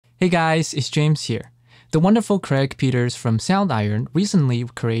Hey guys, it's James here. The wonderful Craig Peters from Soundiron recently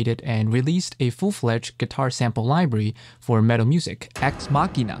created and released a full-fledged guitar sample library for metal music, Axe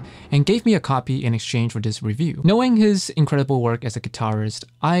Machina, and gave me a copy in exchange for this review. Knowing his incredible work as a guitarist,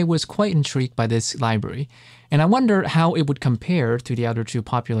 I was quite intrigued by this library, and I wondered how it would compare to the other two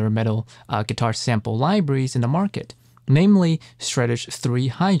popular metal guitar sample libraries in the market, namely Shreddage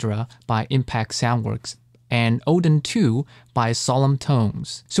Hydra by Impact Soundworks and Odin II by Solemn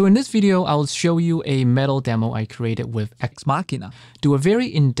Tones. So in this video, I'll show you a metal demo I created with Axe Machina, do a very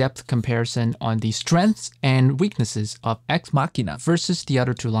in-depth comparison on the strengths and weaknesses of Axe Machina versus the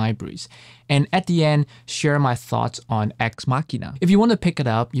other two libraries, and at the end, share my thoughts on Axe Machina. If you want to pick it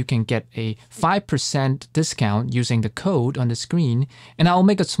up, you can get a 5% discount using the code on the screen, and I'll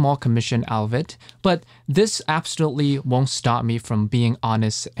make a small commission out of it, but this absolutely won't stop me from being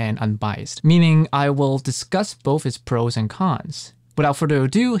honest and unbiased, meaning I will discuss both its pros and cons. Without further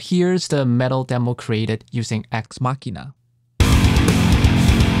ado, here's the metal demo created using Axe Machina.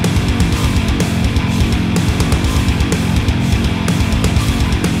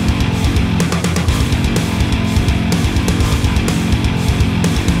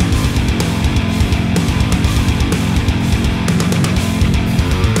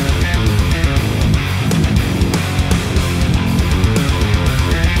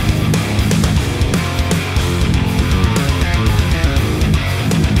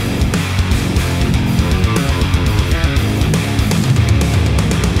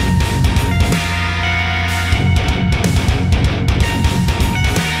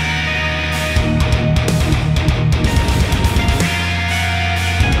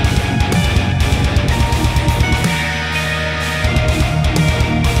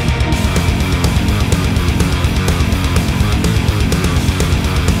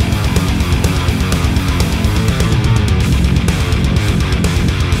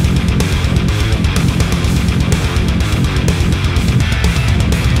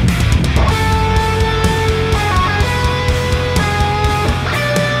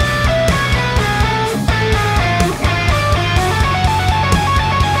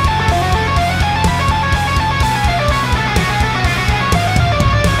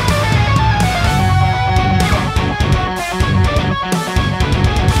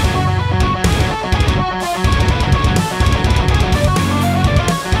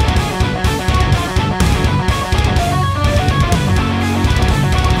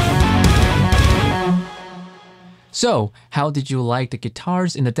 So, how did you like the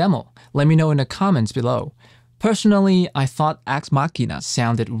guitars in the demo? Let me know in the comments below. Personally, I thought Axe Machina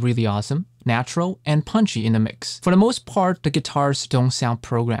sounded really awesome, natural, and punchy in the mix. For the most part, the guitars don't sound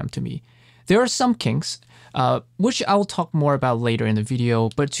programmed to me. There are some kinks, which I'll talk more about later in the video,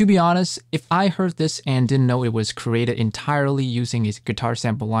 but to be honest, if I heard this and didn't know it was created entirely using a guitar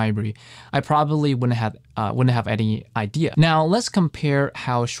sample library, I probably wouldn't have any idea. Now let's compare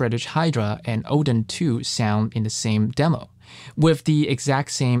how Shreddage Hydra and Odin II sound in the same demo, with the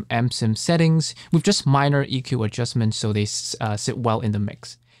exact same MSIM settings, with just minor EQ adjustments so they sit well in the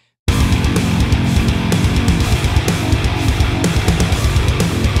mix.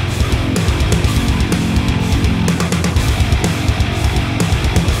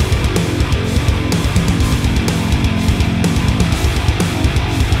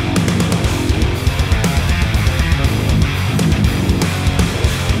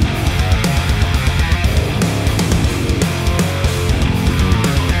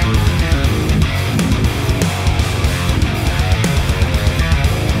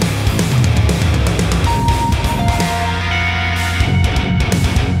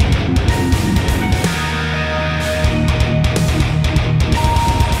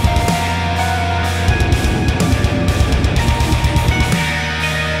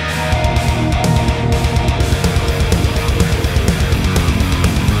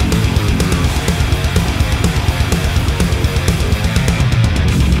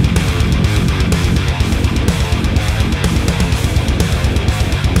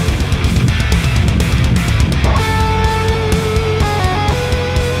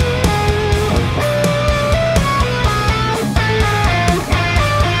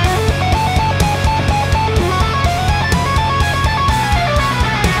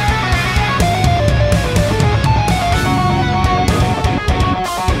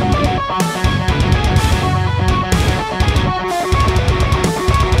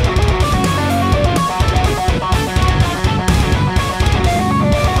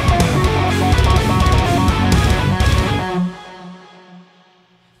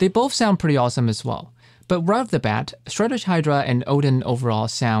 They both sound pretty awesome as well. But right off the bat, Shreddage Hydra and Odin overall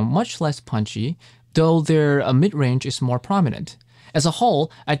sound much less punchy, though their mid-range is more prominent. As a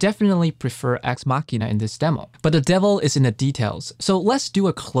whole, I definitely prefer Axe Machina in this demo, but the devil is in the details, so let's do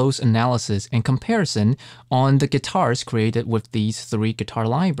a close analysis and comparison on the guitars created with these 3 guitar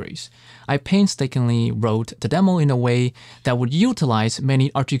libraries. I painstakingly wrote the demo in a way that would utilize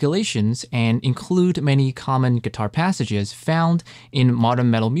many articulations and include many common guitar passages found in modern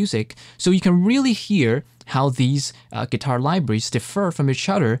metal music, so you can really hear how these guitar libraries differ from each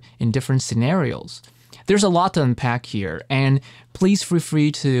other in different scenarios. There's a lot to unpack here, and please feel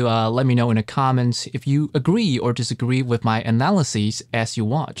free to let me know in the comments if you agree or disagree with my analyses as you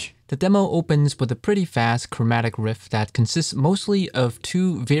watch. The demo opens with a pretty fast chromatic riff that consists mostly of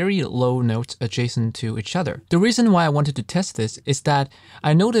 2 very low notes adjacent to each other. The reason why I wanted to test this is that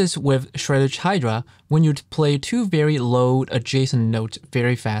I noticed with Shreddage Hydra, when you play 2 very low adjacent notes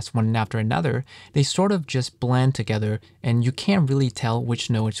very fast one after another, they sort of just blend together and you can't really tell which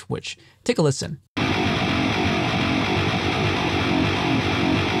note is which. Take a listen.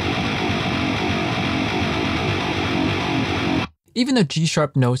 Even the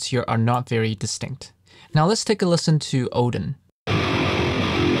G-sharp notes here are not very distinct. Now let's take a listen to Odin.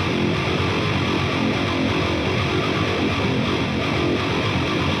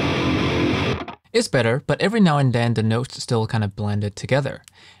 It's better, but every now and then the notes still kind of blended together.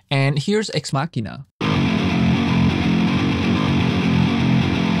 And here's Axe Machina.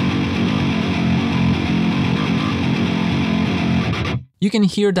 You can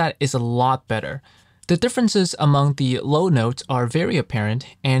hear that it's a lot better. The differences among the low notes are very apparent,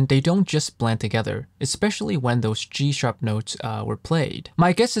 and they don't just blend together, especially when those G-sharp notes were played.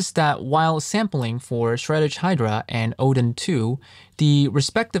 My guess is that while sampling for Shreddage Hydra and Odin II, the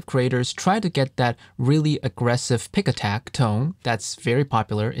respective creators tried to get that really aggressive pick attack tone that's very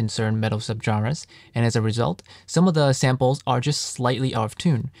popular in certain metal subgenres, and as a result, some of the samples are just slightly out of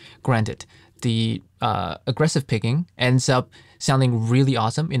tune. Granted, the aggressive picking ends up sounding really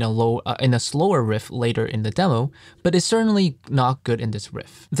awesome in a slower riff later in the demo, but it's certainly not good in this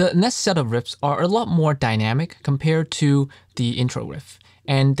riff. The next set of riffs are a lot more dynamic compared to the intro riff,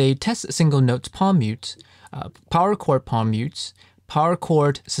 and they test single note palm mutes, power chord palm mutes, power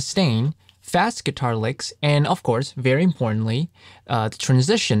chord sustain, fast guitar licks, and of course, very importantly, the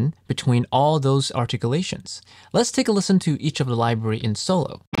transition between all those articulations. Let's take a listen to each of the library in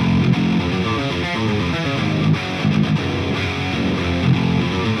solo.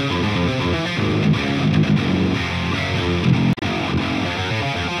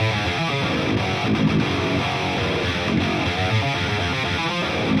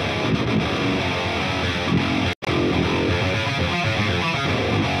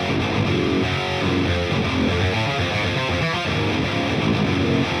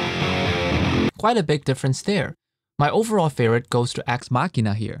 Quite a big difference there. My overall favorite goes to Axe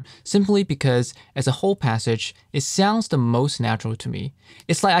Machina here, simply because as a whole passage, it sounds the most natural to me.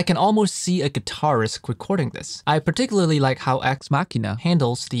 It's like I can almost see a guitarist recording this. I particularly like how Axe Machina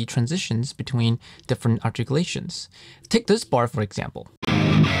handles the transitions between different articulations. Take this bar for example.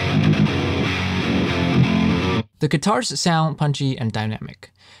 The guitars sound punchy and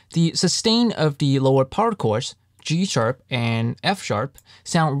dynamic. The sustain of the lower power chords, G sharp and F sharp,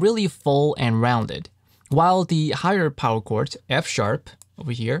 sound really full and rounded, while the higher power chords, F sharp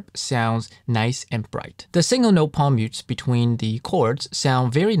over here, sounds nice and bright. The single note palm mutes between the chords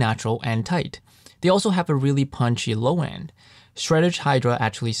sound very natural and tight. They also have a really punchy low end. Shreddage Hydra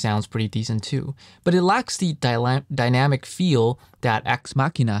actually sounds pretty decent too, but it lacks the dynamic feel that Axe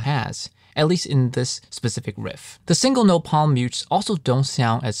Machina has, at least in this specific riff. The single note palm mutes also don't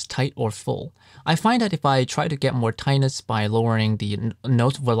sound as tight or full. I find that if I try to get more tightness by lowering the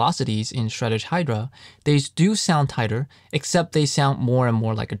note velocities in Shreddage Hydra, they do sound tighter, except they sound more and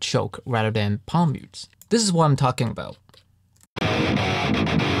more like a choke rather than palm mutes. This is what I'm talking about.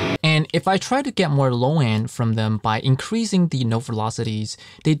 And if I try to get more low end from them by increasing the note velocities,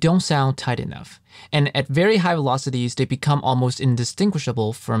 they don't sound tight enough. And at very high velocities, they become almost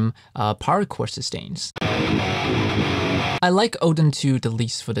indistinguishable from power chord sustains. I like Odin II the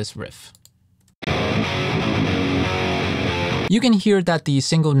least for this riff. You can hear that the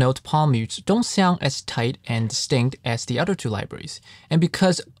single note palm mutes don't sound as tight and distinct as the other two libraries. And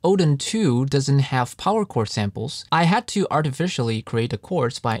because Odin II doesn't have power chord samples, I had to artificially create the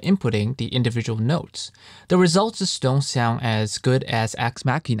chords by inputting the individual notes. The results just don't sound as good as Axe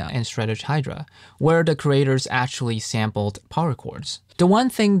Machina and Shreddage Hydra, where the creators actually sampled power chords. The one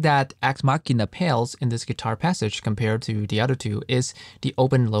thing that Axe Machina pales in this guitar passage compared to the other two is the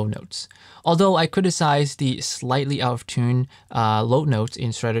open low notes. Although I criticize the slightly out of tune low notes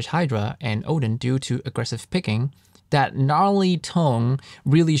in Shreddage Hydra and Odin due to aggressive picking, that gnarly tone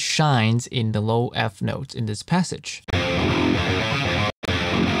really shines in the low F notes in this passage.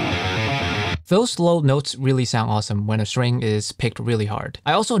 Those low notes really sound awesome when a string is picked really hard.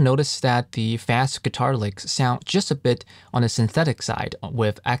 I also noticed that the fast guitar licks sound just a bit on the synthetic side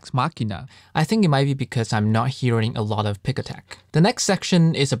with Axe Machina. I think it might be because I'm not hearing a lot of pick attack. The next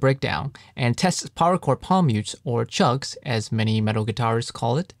section is a breakdown and tests power chord palm mutes, or chugs as many metal guitarists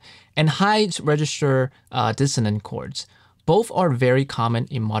call it, and high register dissonant chords. Both are very common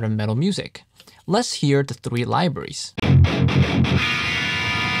in modern metal music. Let's hear the three libraries.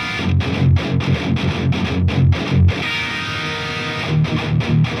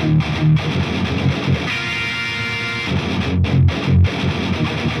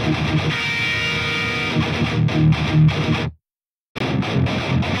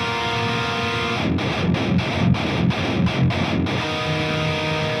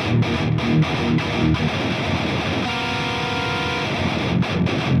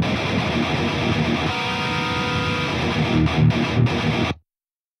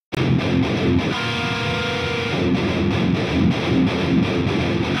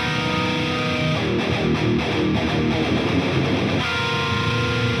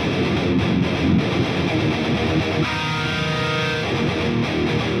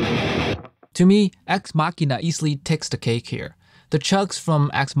 To me, Axe Machina easily takes the cake here. The chugs from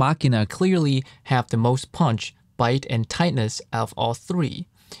Axe Machina clearly have the most punch, bite, and tightness of all three.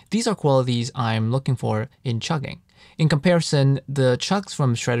 These are qualities I'm looking for in chugging. In comparison, the chugs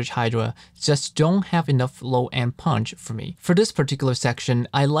from Shreddage Hydra just don't have enough low-end punch for me. For this particular section,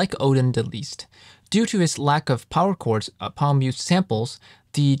 I like Odin the least. Due to its lack of power chords, palm mute samples,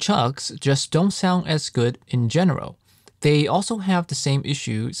 the chugs just don't sound as good in general. They also have the same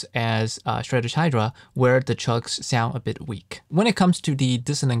issues as Shreddage Hydra, where the chugs sound a bit weak. When it comes to the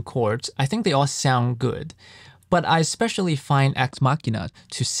dissonant chords, I think they all sound good. But I especially find Axe Machina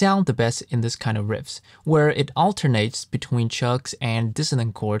to sound the best in this kind of riffs, where it alternates between chugs and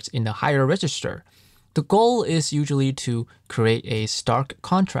dissonant chords in the higher register. The goal is usually to create a stark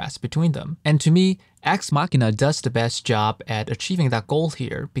contrast between them. And to me, Axe Machina does the best job at achieving that goal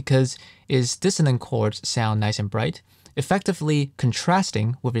here because its dissonant chords sound nice and bright, effectively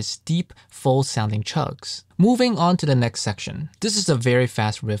contrasting with its deep, full-sounding chugs. Moving on to the next section. This is a very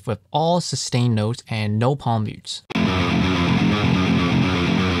fast riff with all sustained notes and no palm mutes.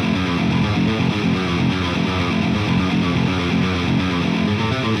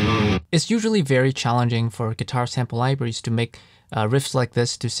 It's usually very challenging for guitar sample libraries to make riffs like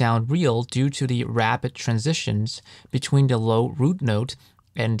this to sound real due to the rapid transitions between the low root note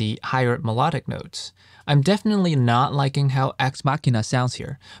and the higher melodic notes. I'm definitely not liking how Axe Machina sounds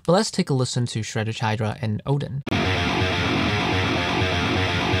here, but let's take a listen to Shreddage Hydra and Odin.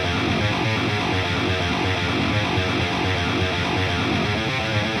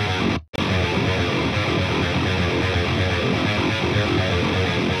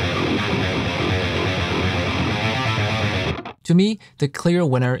 To me, the clear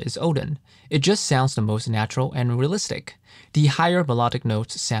winner is Odin. It just sounds the most natural and realistic. The higher melodic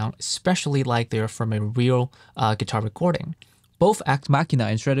notes sound especially like they're from a real guitar recording. Both Axe Machina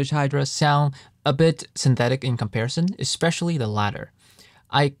and Shreddage Hydra sound a bit synthetic in comparison, especially the latter.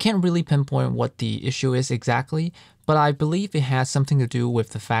 I can't really pinpoint what the issue is exactly, but I believe it has something to do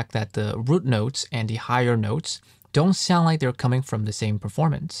with the fact that the root notes and the higher notes don't sound like they're coming from the same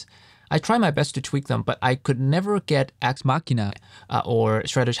performance. I try my best to tweak them, but I could never get Axe Machina or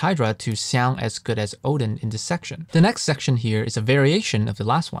Shreddage Hydra to sound as good as Odin in this section. The next section here is a variation of the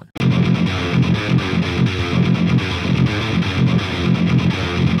last one.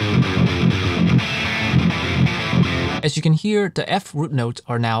 As you can hear, the F root notes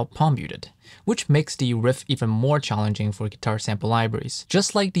are now palm muted, which makes the riff even more challenging for guitar sample libraries.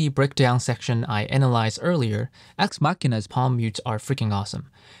 Just like the breakdown section I analyzed earlier, Axe Machina's palm mutes are freaking awesome.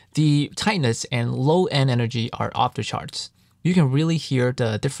 The tightness and low end energy are off the charts. You can really hear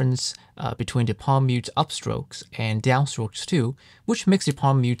the difference between the palm mute upstrokes and downstrokes too, which makes the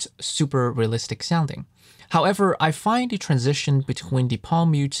palm mutes super realistic sounding. However, I find the transition between the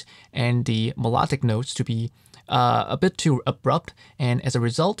palm mutes and the melodic notes to be a bit too abrupt, and as a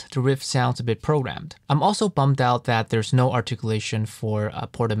result, the riff sounds a bit programmed. I'm also bummed out that there's no articulation for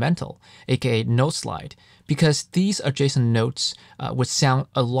portamental, aka note slide, because these adjacent notes would sound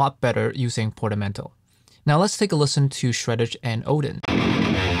a lot better using portamental. Now let's take a listen to Shreddage and Odin.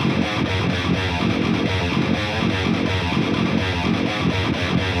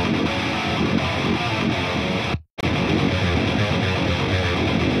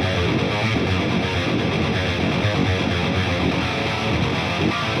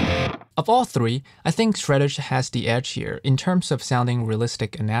 Of all three, I think Shreddage has the edge here in terms of sounding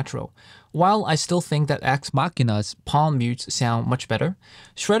realistic and natural. While I still think that Axe Machina's palm mutes sound much better,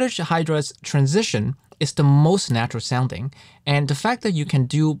 Shreddage Hydra's transition is the most natural sounding, and the fact that you can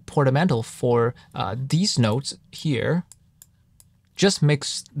do portamento for these notes here just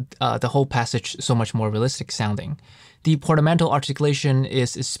makes the whole passage so much more realistic sounding. The portamento articulation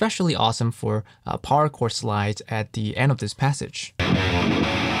is especially awesome for power chord slides at the end of this passage.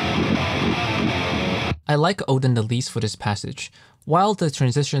 I like Odin the least for this passage. While the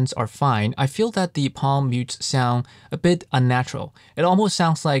transitions are fine, I feel that the palm mutes sound a bit unnatural. It almost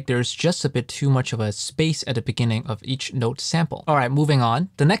sounds like there's just a bit too much of a space at the beginning of each note sample. Alright, moving on.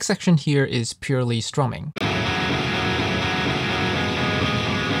 The next section here is purely strumming.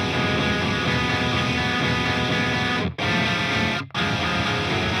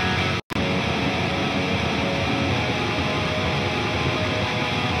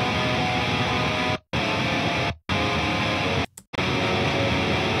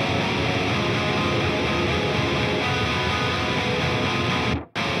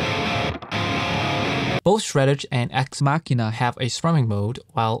 Both Shreddage and Axe Machina have a strumming mode,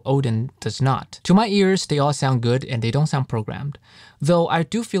 while Odin does not. To my ears, they all sound good and they don't sound programmed. Though I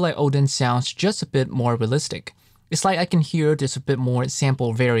do feel like Odin sounds just a bit more realistic. It's like I can hear there's a bit more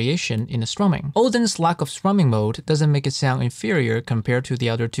sample variation in the strumming. Odin's lack of strumming mode doesn't make it sound inferior compared to the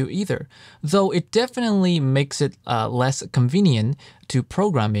other two either, though it definitely makes it less convenient to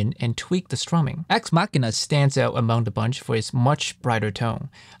program in and tweak the strumming. Axe Machina stands out among the bunch for its much brighter tone.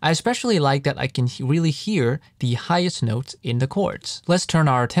 I especially like that I can really hear the highest notes in the chords. Let's turn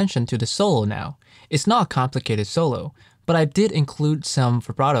our attention to the solo now. It's not a complicated solo, but I did include some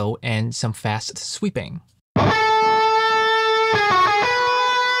vibrato and some fast sweeping.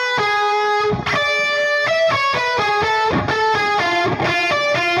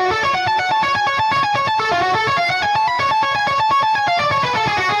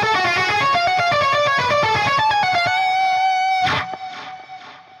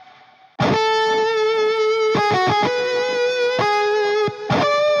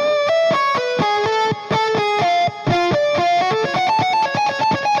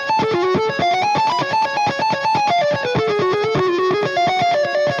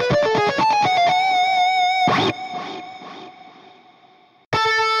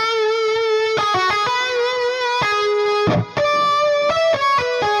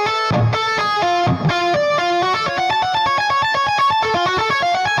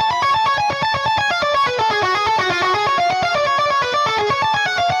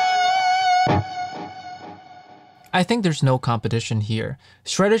 I think there's no competition here.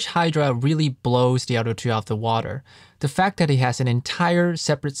 Shreddage Hydra really blows the other two out of the water. The fact that it has an entire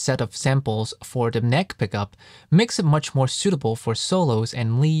separate set of samples for the neck pickup makes it much more suitable for solos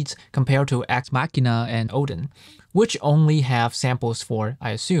and leads compared to Axe Machina and Odin, which only have samples for,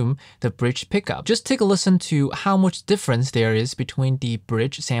 I assume, the bridge pickup. Just take a listen to how much difference there is between the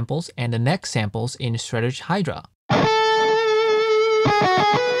bridge samples and the neck samples in Shreddage Hydra.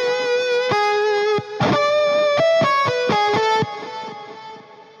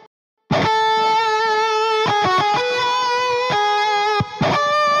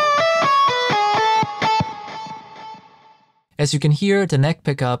 As you can hear, the neck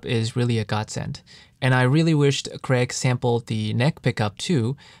pickup is really a godsend, and I really wished Craig sampled the neck pickup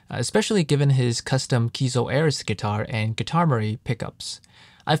too, especially given his custom Kizo Airs guitar and Guitarmery pickups.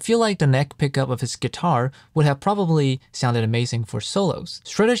 I feel like the neck pickup of his guitar would have probably sounded amazing for solos.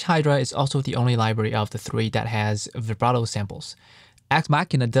 Shreddage Hydra is also the only library of the three that has vibrato samples. Axe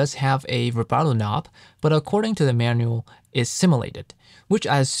Machina does have a vibrato knob, but according to the manual, it's simulated, which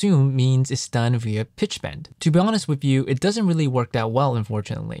I assume means it's done via pitch bend. To be honest with you, it doesn't really work that well,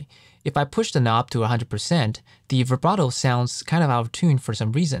 unfortunately. If I push the knob to 100%, the vibrato sounds kind of out of tune for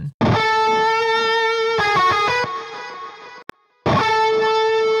some reason.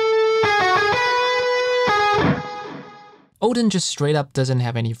 Odin just straight up doesn't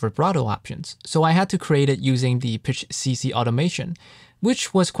have any vibrato options, so I had to create it using the pitch CC automation,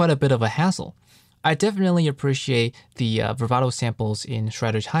 which was quite a bit of a hassle. I definitely appreciate the vibrato samples in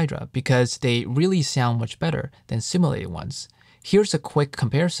Shreddage Hydra because they really sound much better than simulated ones. Here's a quick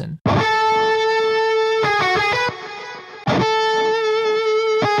comparison.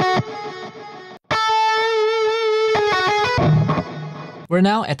 We're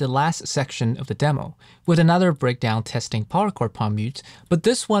now at the last section of the demo, with another breakdown testing power chord palm mutes, but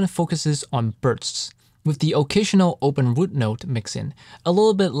this one focuses on bursts, with the occasional open root note mix-in, a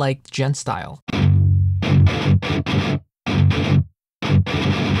little bit like djent style.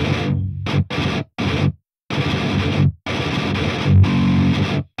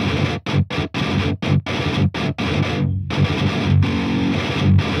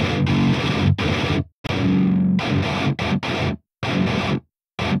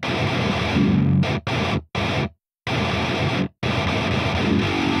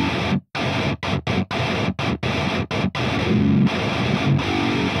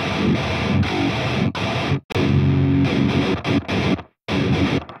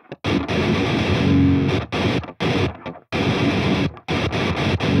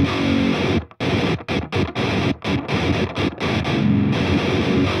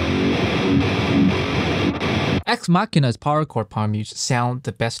 Axe Machina's power chord palm mutes sound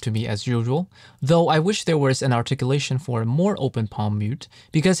the best to me as usual, though I wish there was an articulation for a more open palm mute,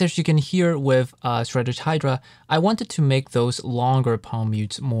 because as you can hear with Shreddage Hydra, I wanted to make those longer palm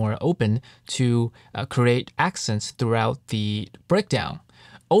mutes more open to create accents throughout the breakdown.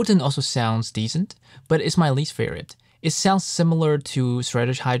 Odin also sounds decent, but it's my least favorite. It sounds similar to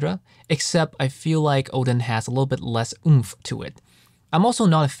Shreddage Hydra, except I feel like Odin has a little bit less oomph to it. I'm also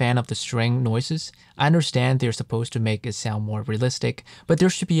not a fan of the string noises. I understand they're supposed to make it sound more realistic, but there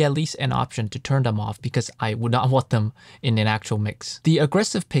should be at least an option to turn them off because I would not want them in an actual mix. The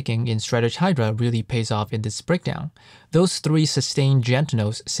aggressive picking in Shreddage Hydra really pays off in this breakdown. Those 3 sustained djent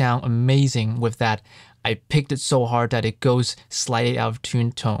notes sound amazing with that I picked it so hard that it goes slightly out of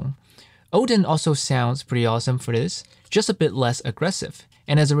tune tone. Odin also sounds pretty awesome for this, just a bit less aggressive,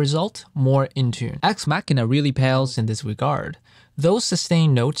 and as a result, more in tune. Axe Machina really pales in this regard. Those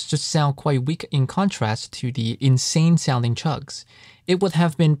sustained notes just sound quite weak in contrast to the insane sounding chugs. It would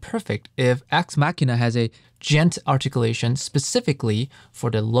have been perfect if Axe Machina has a djent articulation specifically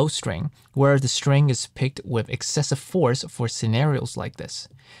for the low string, where the string is picked with excessive force for scenarios like this.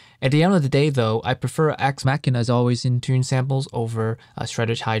 At the end of the day though, I prefer Axe Machina's always in tune samples over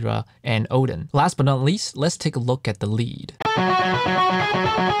Shreddage Hydra and Odin. Last but not least, let's take a look at the lead.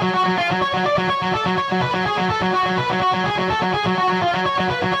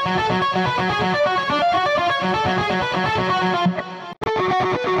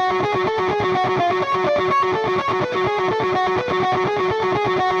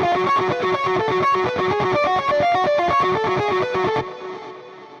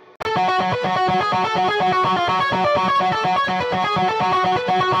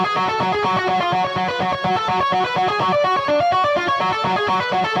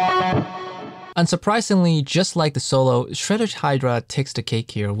 Unsurprisingly, just like the solo, Shreddage Hydra takes the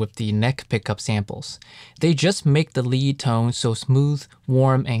cake here with the neck pickup samples. They just make the lead tone so smooth,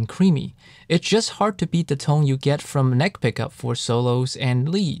 warm, and creamy. It's just hard to beat the tone you get from neck pickup for solos and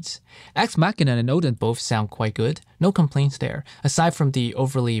leads. Axe Machina and Odin both sound quite good, no complaints there, aside from the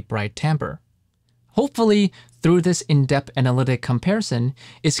overly bright timbre. Hopefully, through this in-depth analytic comparison,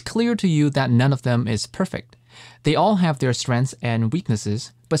 it's clear to you that none of them is perfect. They all have their strengths and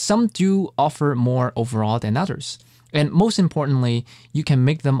weaknesses, but some do offer more overall than others. And most importantly, you can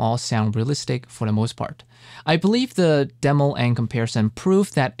make them all sound realistic for the most part. I believe the demo and comparison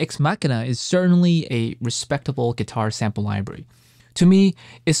prove that Axe Machina is certainly a respectable guitar sample library. To me,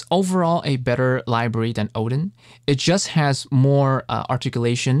 it's overall a better library than Odin. It just has more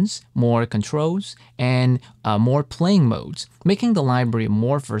articulations, more controls, and more playing modes, making the library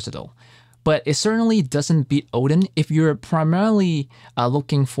more versatile. But it certainly doesn't beat Odin if you're primarily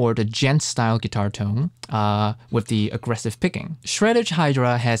looking for the djent style guitar tone with the aggressive picking. Shreddage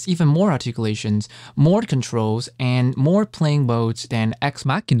Hydra has even more articulations, more controls, and more playing modes than Axe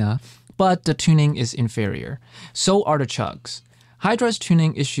Machina, but the tuning is inferior. So are the chugs. Hydra's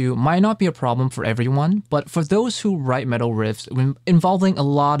tuning issue might not be a problem for everyone, but for those who write metal riffs involving a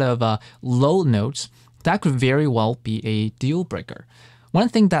lot of low notes, that could very well be a deal breaker. One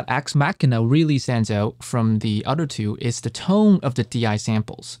thing that Axe Machina really stands out from the other two is the tone of the DI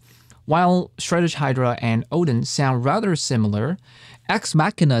samples. While Shreddage Hydra and Odin sound rather similar, Axe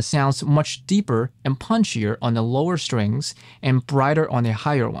Machina sounds much deeper and punchier on the lower strings and brighter on the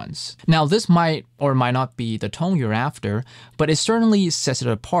higher ones. Now this might or might not be the tone you're after, but it certainly sets it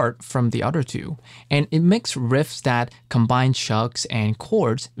apart from the other two, and it makes riffs that combine chugs and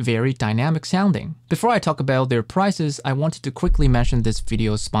chords very dynamic sounding. Before I talk about their prices, I wanted to quickly mention this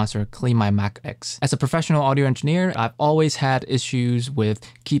video's sponsor, Clean My Mac X. As a professional audio engineer, I've always had issues with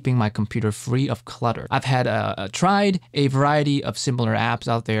keeping my computer free of clutter. I've had tried a variety of similar apps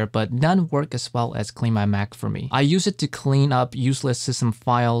out there, but none work as well as Clean My Mac for me. I use it to clean up useless system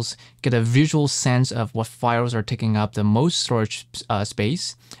files, get a visual sense of what files are taking up the most storage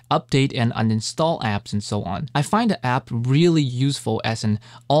space, update and uninstall apps, and so on. I find the app really useful as an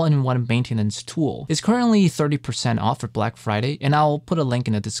all-in-one maintenance tool. It's currently 30% off for Black Friday, and I'll put a link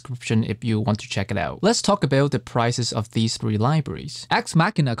in the description if you want to check it out. Let's talk about the prices of these three libraries. Axe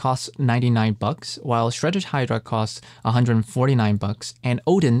Machina costs $99, while Shreddage Hydra costs $149, and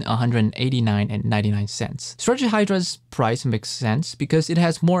Odin $189.99. Shreddage Hydra's price makes sense because it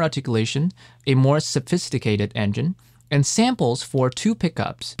has more articulation, a more sophisticated engine, and samples for 2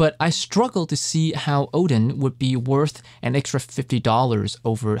 pickups, but I struggle to see how Odin would be worth an extra $50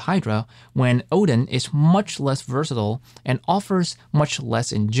 over Hydra when Odin is much less versatile and offers much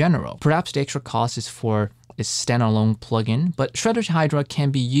less in general. Perhaps the extra cost is for its standalone plugin, but Shreddage Hydra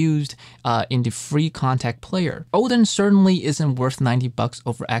can be used in the free Contact player. Odin certainly isn't worth $90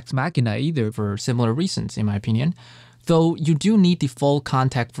 over Axe Machina either for similar reasons, in my opinion, though you do need the full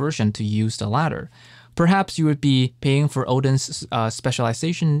Contact version to use the latter. Perhaps you would be paying for Odin's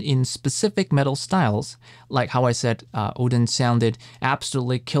specialization in specific metal styles, like how I said Odin sounded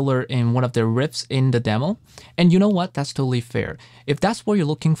absolutely killer in one of their riffs in the demo. And you know what? That's totally fair. If that's what you're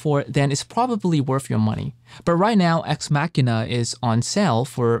looking for, then it's probably worth your money. But right now, Axe Machina is on sale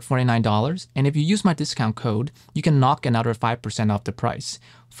for $49, and if you use my discount code, you can knock another 5% off the price.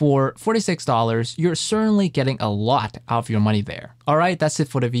 For $46, you're certainly getting a lot out of your money there. Alright, that's it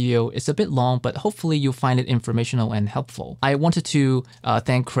for the video. It's a bit long, but hopefully you'll find it informational and helpful. I wanted to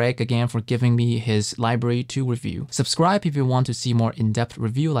thank Craig again for giving me his library to review. Subscribe if you want to see more in-depth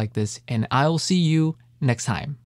review like this, and I'll see you next time.